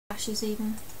dashes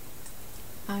even,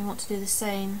 and we want to do the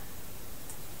same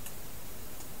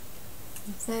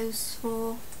with those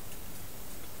 4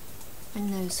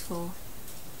 and those 4.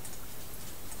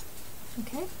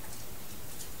 Okay.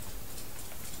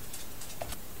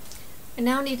 I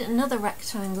now need another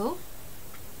rectangle.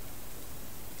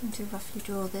 I'm going to roughly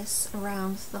draw this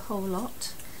around the whole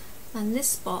lot, and this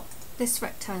spot, this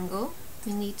rectangle,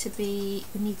 it needs to be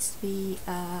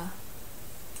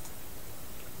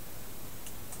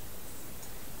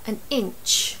an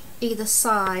inch either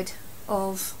side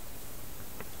of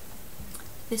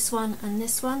this one and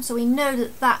this one. So we know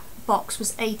that that box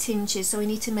was 8 inches, so we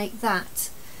need to make that,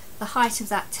 the height of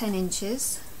that, 10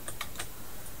 inches,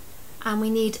 and we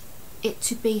need it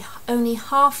to be only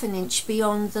half an inch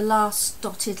beyond the last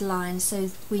dotted line.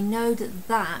 So we know that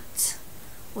that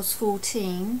was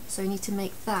 14, so we need to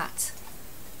make that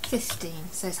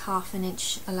 15, so it's half an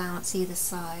inch allowance either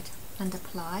side, and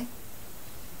apply,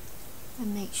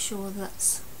 and make sure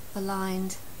that's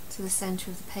aligned to the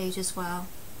centre of the page as well.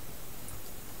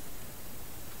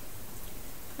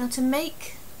 Now to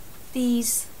make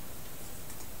these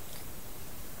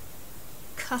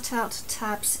cutout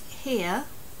tabs here,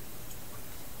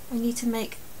 we need to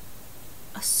make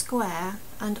a square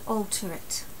and alter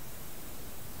it.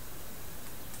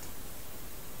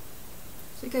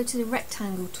 So we go to the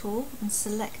rectangle tool and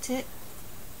select it,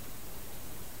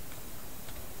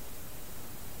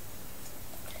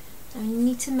 and you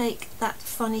need to make that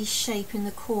funny shape in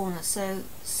the corner, so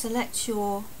select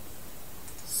your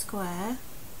square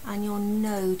and your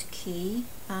node key,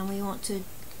 and we want to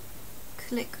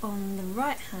click on the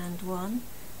right hand one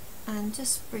and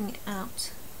just bring it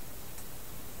out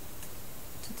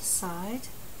to the side,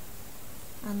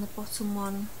 and the bottom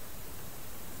one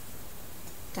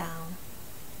down.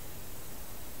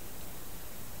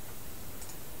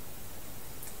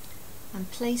 And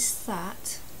place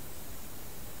that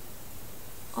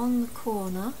on the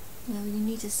corner. Now you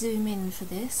need to zoom in for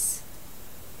this.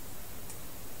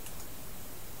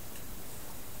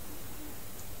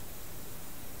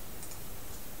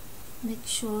 Make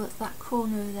sure that that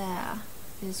corner there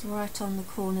is right on the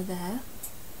corner there.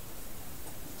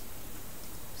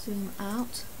 Zoom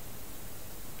out.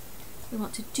 We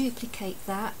want to duplicate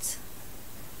that.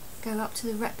 Go up to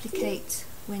the replicate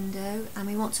window, and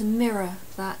we want to mirror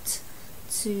that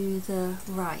to the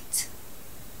right.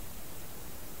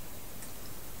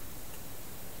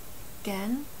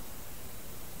 Again,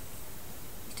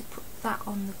 to put that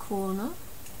on the corner.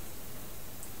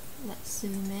 Let's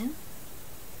zoom in.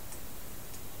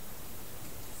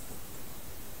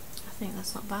 I think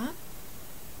that's not bad.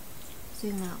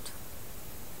 Zoom out.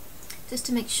 Just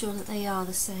to make sure that they are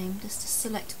the same, just to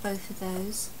select both of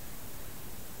those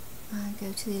and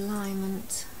go to the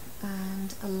alignment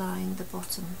and align the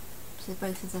bottom, so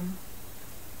both of them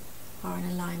are in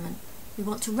alignment. We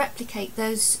want to replicate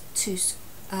those two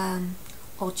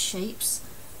odd shapes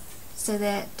so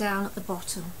they're down at the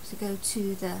bottom. So go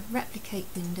to the replicate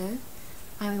window,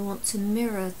 and we want to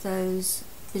mirror those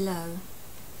below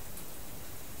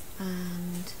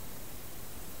and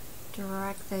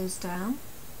drag those down.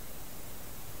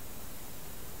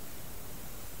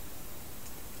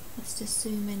 Let's just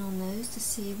zoom in on those to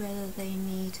see whether they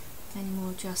need any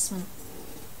more adjustment.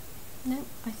 Nope,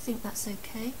 I think that's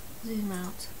okay. Zoom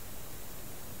out.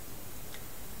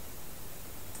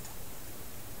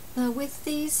 Now with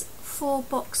these 4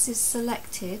 boxes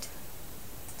selected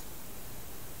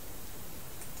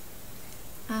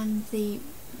and the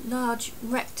large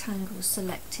rectangle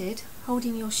selected,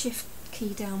 holding your shift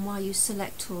key down while you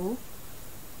select all,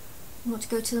 you want to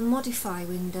go to the modify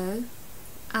window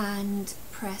and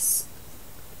press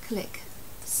click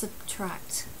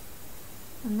subtract,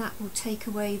 and that will take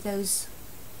away those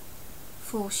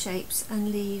 4 shapes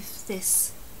and leave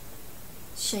this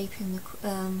shape in the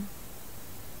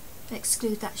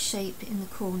exclude that shape in the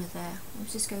corner there.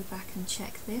 Let's just go back and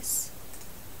check this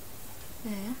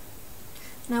there.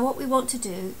 Now what we want to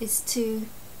do is to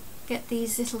get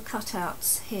these little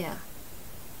cutouts here.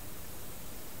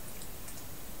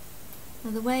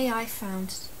 Now the way I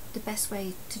found, the best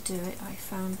way to do it, I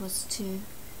found, was to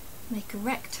make a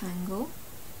rectangle,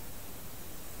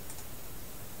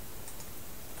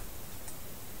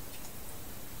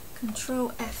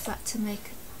 Control F that to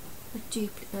make a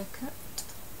duplicate.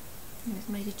 I've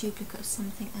made a duplicate of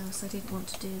something else. I didn't want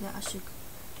to do that.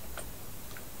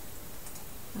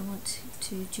 I want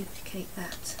to duplicate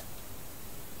that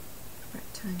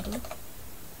rectangle.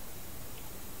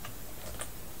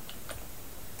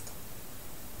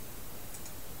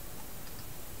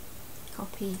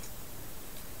 Copy,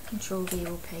 Control V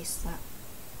will paste that.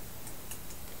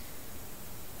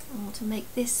 I want to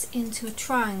make this into a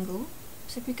triangle.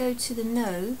 So if we go to the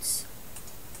nodes,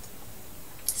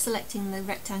 selecting the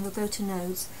rectangle, go to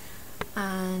nodes,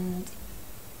 and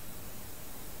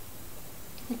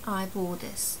eyeball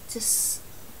this. Just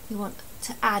you want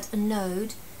to add a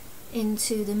node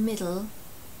into the middle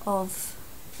of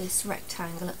this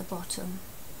rectangle at the bottom.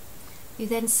 You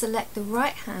then select the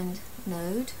right hand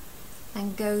node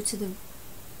and go to the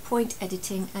point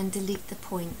editing and delete the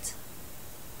point.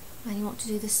 And you want to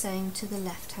do the same to the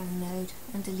left hand node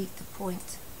and delete the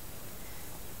point.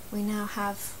 We now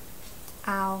have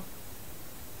our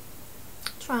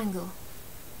triangle.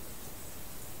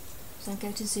 So I'm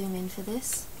going to zoom in for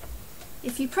this.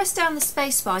 If you press down the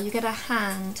spacebar, you get a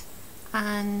hand,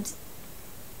 and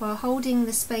while holding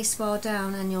the spacebar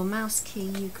down and your mouse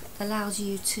key allows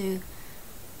you to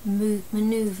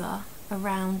maneuver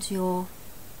around your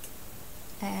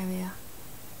area.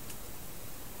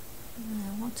 And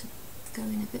I want to go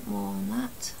in a bit more on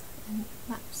that, and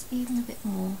perhaps even a bit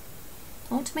more.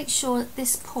 I want to make sure that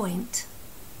this point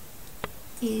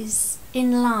is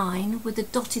in line with the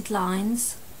dotted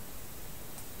lines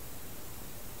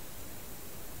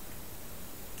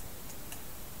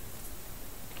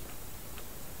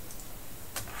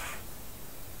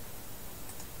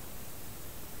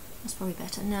That's probably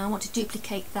better. Now I want to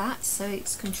duplicate that, so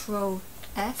it's Control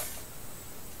F.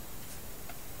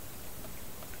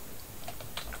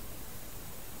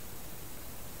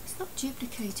 It's not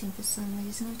duplicating for some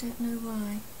reason, I don't know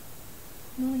why.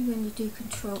 Normally when you do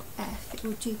Control F it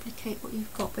will duplicate what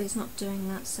you've got, but it's not doing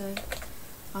that, so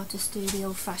I'll just do the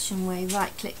old-fashioned way,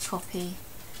 right click copy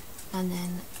and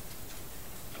then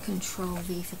Control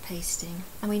V for pasting.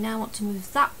 And we now want to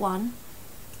move that one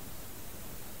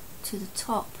to the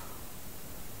top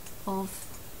of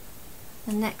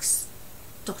the next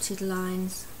dotted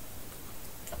lines.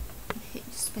 Hit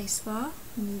the spacebar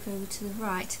and move over to the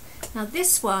right. Now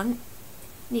this one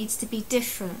needs to be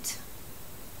different.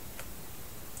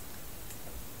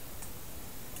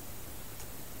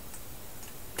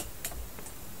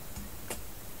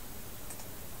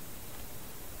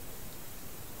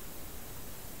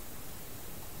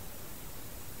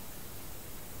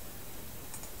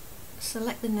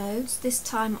 Select the nodes. This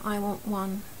time I want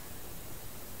one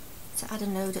to add a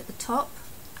node at the top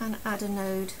and add a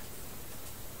node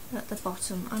at the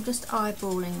bottom. I'm just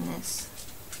eyeballing this.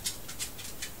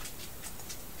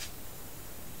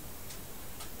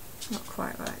 Not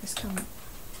quite right, it's coming.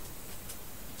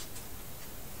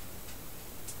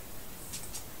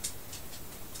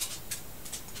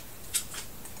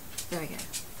 There we go.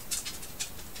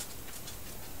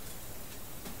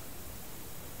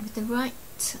 With the right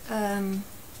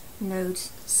node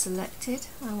selected,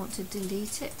 I want to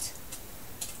delete it,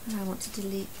 and I want to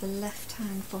delete the left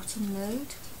hand bottom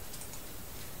node,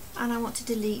 and I want to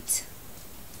delete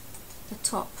the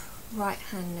top right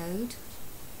hand node.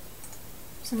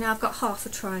 So now I've got half a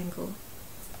triangle.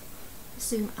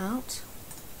 Zoom out,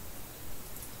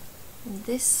 and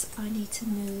this I need to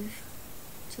move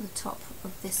to the top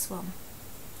of this one.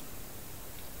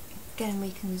 Again,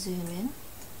 we can zoom in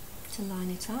to line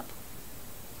it up.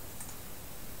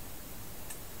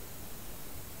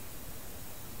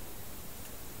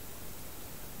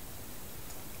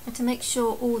 And to make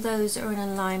sure all those are in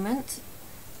alignment,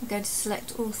 I'm going to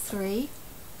select all three,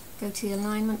 go to the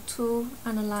alignment tool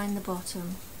and align the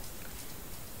bottom.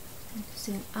 And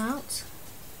zoom out.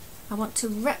 I want to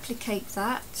replicate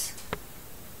that,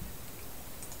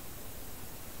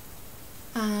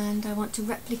 and I want to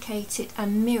replicate it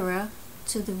and mirror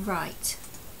to the right.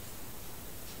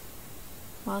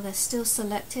 While they're still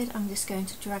selected, I'm just going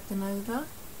to drag them over.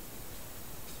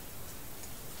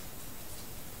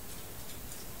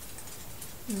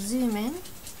 Zoom in.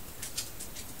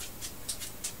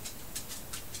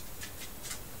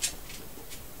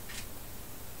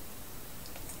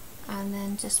 And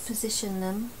then just position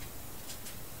them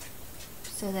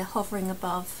so they're hovering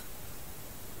above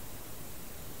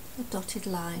the dotted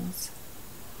lines.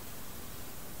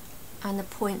 And the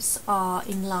points are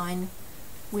in line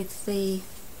with the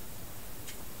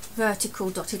vertical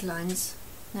dotted lines.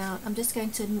 Now I'm just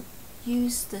going to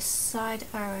use the side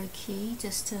arrow key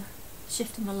just to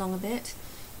shift them along a bit,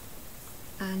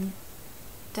 and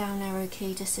down arrow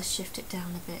key just to shift it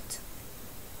down a bit.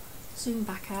 Zoom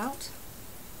back out.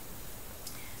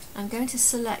 I'm going to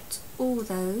select all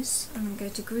those and I'm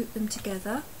going to group them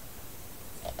together,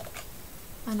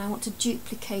 and I want to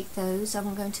duplicate those.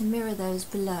 I'm going to mirror those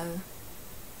below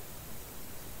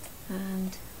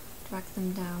and drag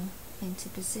them down into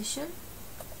position.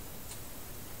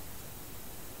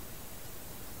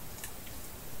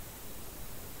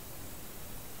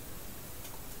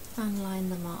 And line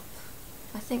them up.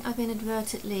 I think I've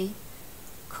inadvertently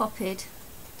copied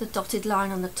the dotted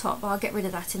line on the top, but I'll get rid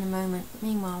of that in a moment.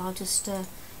 Meanwhile, I'll just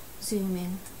zoom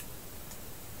in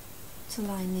to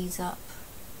line these up.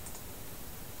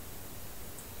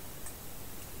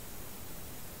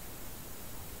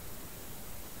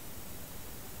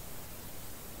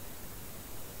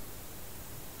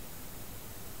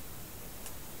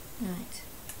 Right,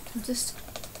 I'll just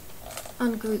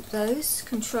ungroup those,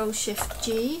 Control Shift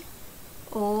G,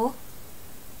 or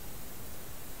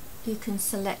you can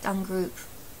select ungroup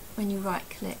when you right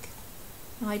click.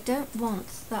 Now I don't want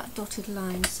that dotted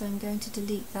line, so I'm going to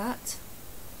delete that,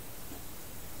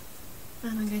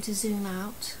 and I'm going to zoom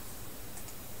out.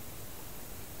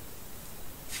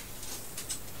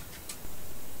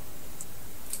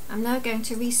 I'm now going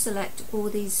to reselect all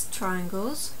these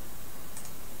triangles.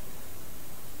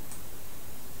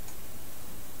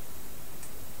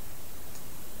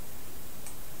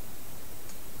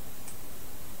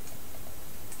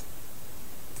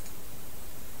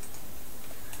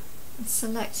 And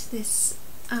select this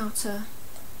outer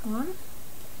one,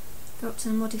 go up to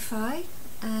the modify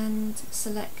and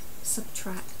select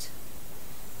subtract.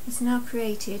 It's now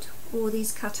created all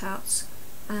these cutouts,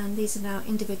 and these are now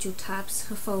individual tabs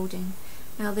for folding.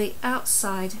 Now the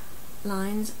outside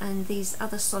lines and these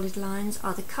other solid lines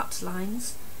are the cut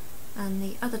lines, and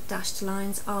the other dashed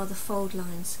lines are the fold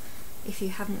lines. If you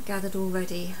haven't gathered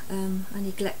already, I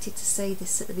neglected to say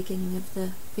this at the beginning of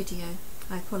the video,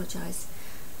 I apologise.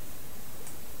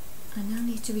 I now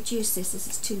need to reduce this as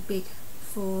it's too big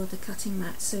for the cutting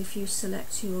mat, so if you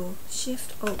select your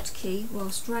Shift Alt key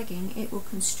whilst dragging, it will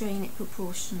constrain it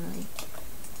proportionally.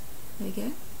 There you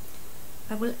go.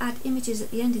 I will add images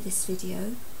at the end of this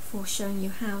video for showing you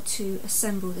how to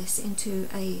assemble this into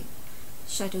a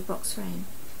shadow box frame.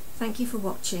 Thank you for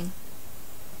watching.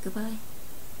 Goodbye.